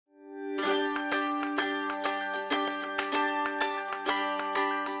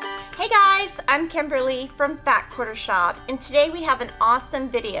guys, I'm Kimberly from Fat Quarter Shop, and today we have an awesome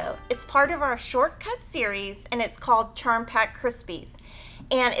video. It's part of our Shortcut series and it's called Charm Pack Crispies.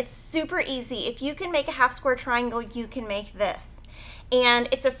 And it's super easy. If you can make a half square triangle, you can make this. And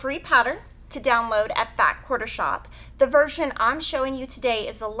it's a free pattern to download at Fat Quarter Shop. The version I'm showing you today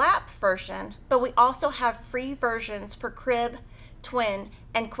is a lap version, but we also have free versions for crib, twin,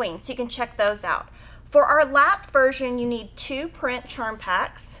 and queen, so you can check those out. For our lap version, you need 2 print charm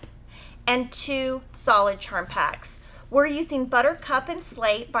packs and 2 solid charm packs. We're using Buttercup and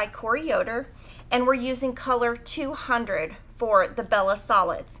Slate by Corey Yoder, and we're using color 200 for the Bella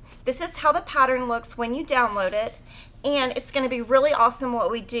Solids. This is how the pattern looks when you download it, and it's going to be really awesome what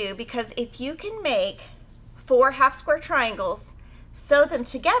we do, because if you can make 4 half square triangles, sew them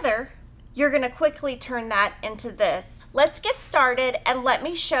together, you're going to quickly turn that into this. Let's get started and let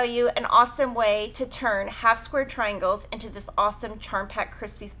me show you an awesome way to turn half square triangles into this awesome Charm Pack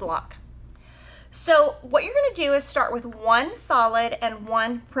Crispies block. So what you're going to do is start with 1 solid and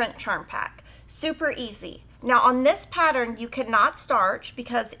 1 print charm pack. Super easy. Now on this pattern you cannot starch,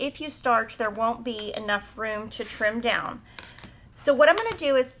 because if you starch there won't be enough room to trim down. So what I'm going to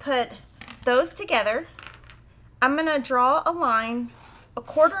do is put those together. I'm going to draw a line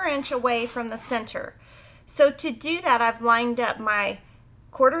 1/4 inch away from the center. So to do that, I've lined up my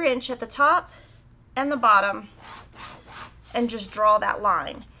 1/4 inch at the top and the bottom and just draw that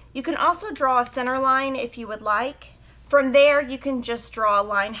line. You can also draw a center line if you would like. From there you can just draw a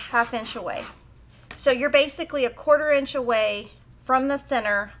line 1/2 inch away. So you're basically 1/4 inch away from the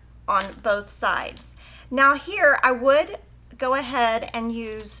center on both sides. Now here I would go ahead and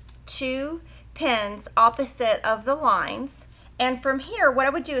use 2 pins opposite of the lines. And from here what I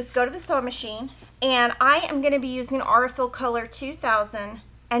would do is go to the sewing machine, and I am going to be using Aurifil Color 2000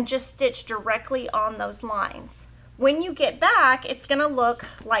 and just stitch directly on those lines. When you get back, it's going to look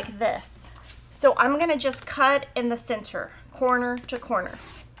like this. So I'm going to just cut in the center, corner to corner.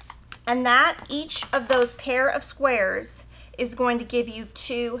 And that, each of those pair of squares is going to give you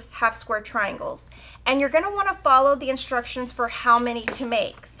 2 half square triangles. And you're going to want to follow the instructions for how many to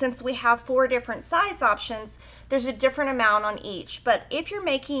make. Since we have 4 different size options, there's a different amount on each. But if you're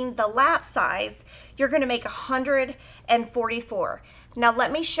making the lap size, you're going to make 144. Now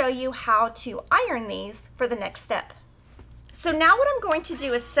let me show you how to iron these for the next step. So now what I'm going to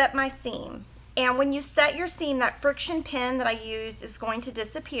do is set my seam. And when you set your seam, that friction pin that I use is going to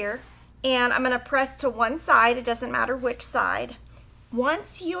disappear. And I'm going to press to one side. It doesn't matter which side.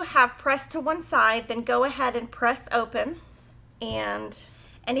 Once you have pressed to one side, then go ahead and press open. And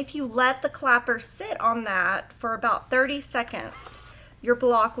if you let the clapper sit on that for about 30 seconds, your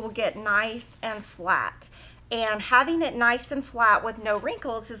block will get nice and flat. And having it nice and flat with no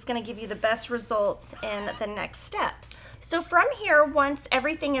wrinkles is going to give you the best results in the next steps. So from here, once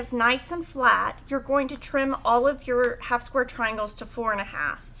everything is nice and flat, you're going to trim all of your half square triangles to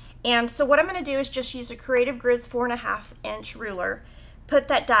 4.5. And so what I'm going to do is just use a Creative Grids 4.5 inch ruler, put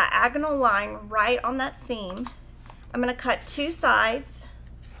that diagonal line right on that seam. I'm going to cut 2 sides,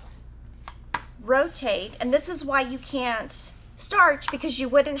 rotate, and this is why you can't starch, because you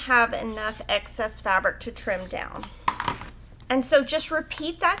wouldn't have enough excess fabric to trim down. And so just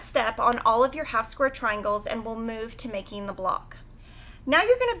repeat that step on all of your half square triangles and we'll move to making the block. Now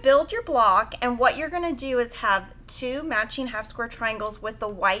you're going to build your block, and what you're going to do is have 2 matching half square triangles with the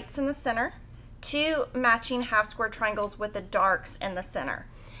whites in the center, 2 matching half square triangles with the darks in the center.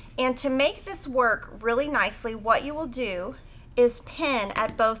 And to make this work really nicely, what you will do is pin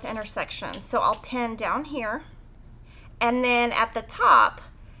at both intersections. So I'll pin down here, and then at the top,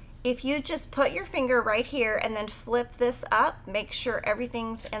 if you just put your finger right here and then flip this up, make sure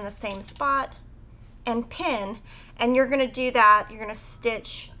everything's in the same spot, and pin, and you're going to do that. You're going to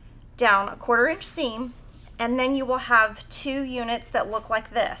stitch down a 1/4 inch seam, and then you will have 2 units that look like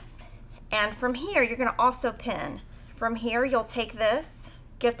this. And from here you're going to also pin. From here you'll take this,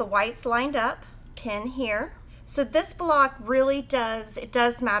 get the whites lined up, pin here. So this block really does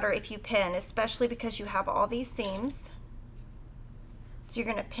matter if you pin, especially because you have all these seams. So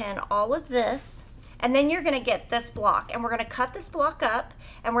you're going to pin all of this, and then you're going to get this block, and we're going to cut this block up,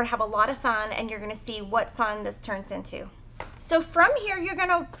 and we're going to have a lot of fun, and you're going to see what fun this turns into. So from here you're going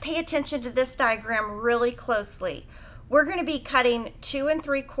to pay attention to this diagram really closely. We're going to be cutting 2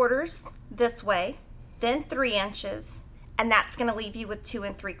 3/4 this way, then 3 inches, and that's going to leave you with 2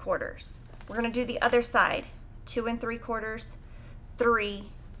 3/4. We're going to do the other side, 2 3/4,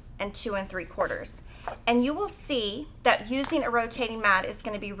 3, and 2 3/4. And you will see that using a rotating mat is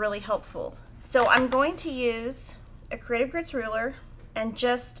going to be really helpful. So I'm going to use a Creative Grids ruler and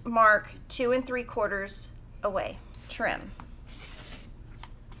just mark 2 3/4 away, trim.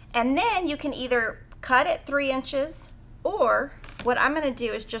 And then you can either cut at 3 inches, or what I'm going to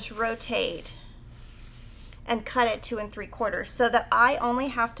do is just rotate and cut it 2 3/4 so that I only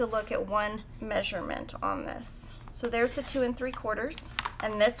have to look at one measurement on this. So there's the 2 3/4,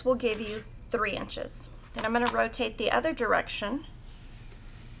 and this will give you 3 inches. Then I'm going to rotate the other direction,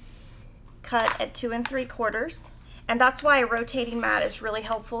 cut at 2 3/4, and that's why a rotating mat is really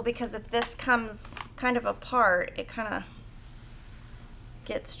helpful, because if this comes kind of apart, it kind of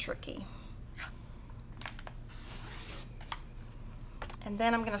gets tricky. And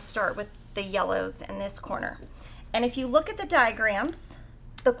then I'm going to start with the yellows in this corner. And if you look at the diagrams,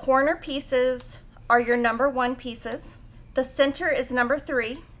 the corner pieces are your number 1 pieces, the center is number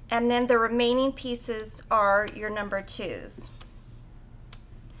 3, and then the remaining pieces are your number 2s.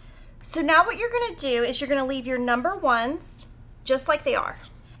 So now what you're going to do is you're going to leave your number 1s just like they are,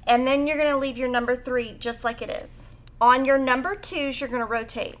 and then you're going to leave your number 3 just like it is. On your number 2s, you're going to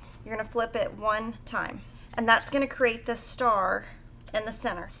rotate. You're going to flip it 1 time, and that's going to create this star in the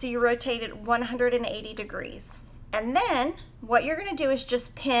center. So you rotate it 180 degrees. And then what you're going to do is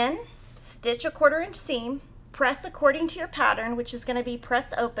just pin, stitch a 1/4 inch seam, press according to your pattern, which is going to be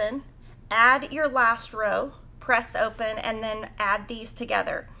press open, add your last row, press open, and then add these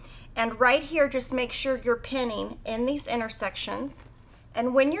together. And right here, just make sure you're pinning in these intersections.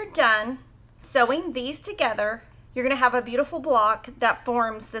 And when you're done sewing these together, you're going to have a beautiful block that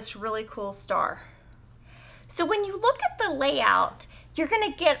forms this really cool star. So when you look at the layout, you're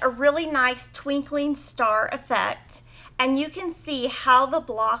going to get a really nice twinkling star effect, and you can see how the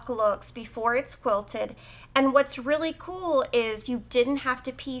block looks before it's quilted. And what's really cool is you didn't have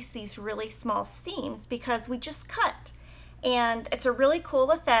to piece these really small seams because we just cut, and it's a really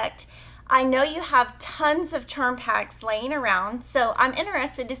cool effect. I know you have tons of charm packs laying around, so I'm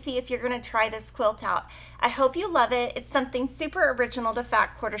interested to see if you're going to try this quilt out. I hope you love it. It's something super original to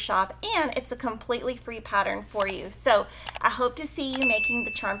Fat Quarter Shop, and it's a completely free pattern for you. So I hope to see you making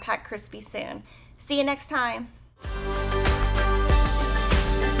the Charm Pack Crispy soon. See you next time.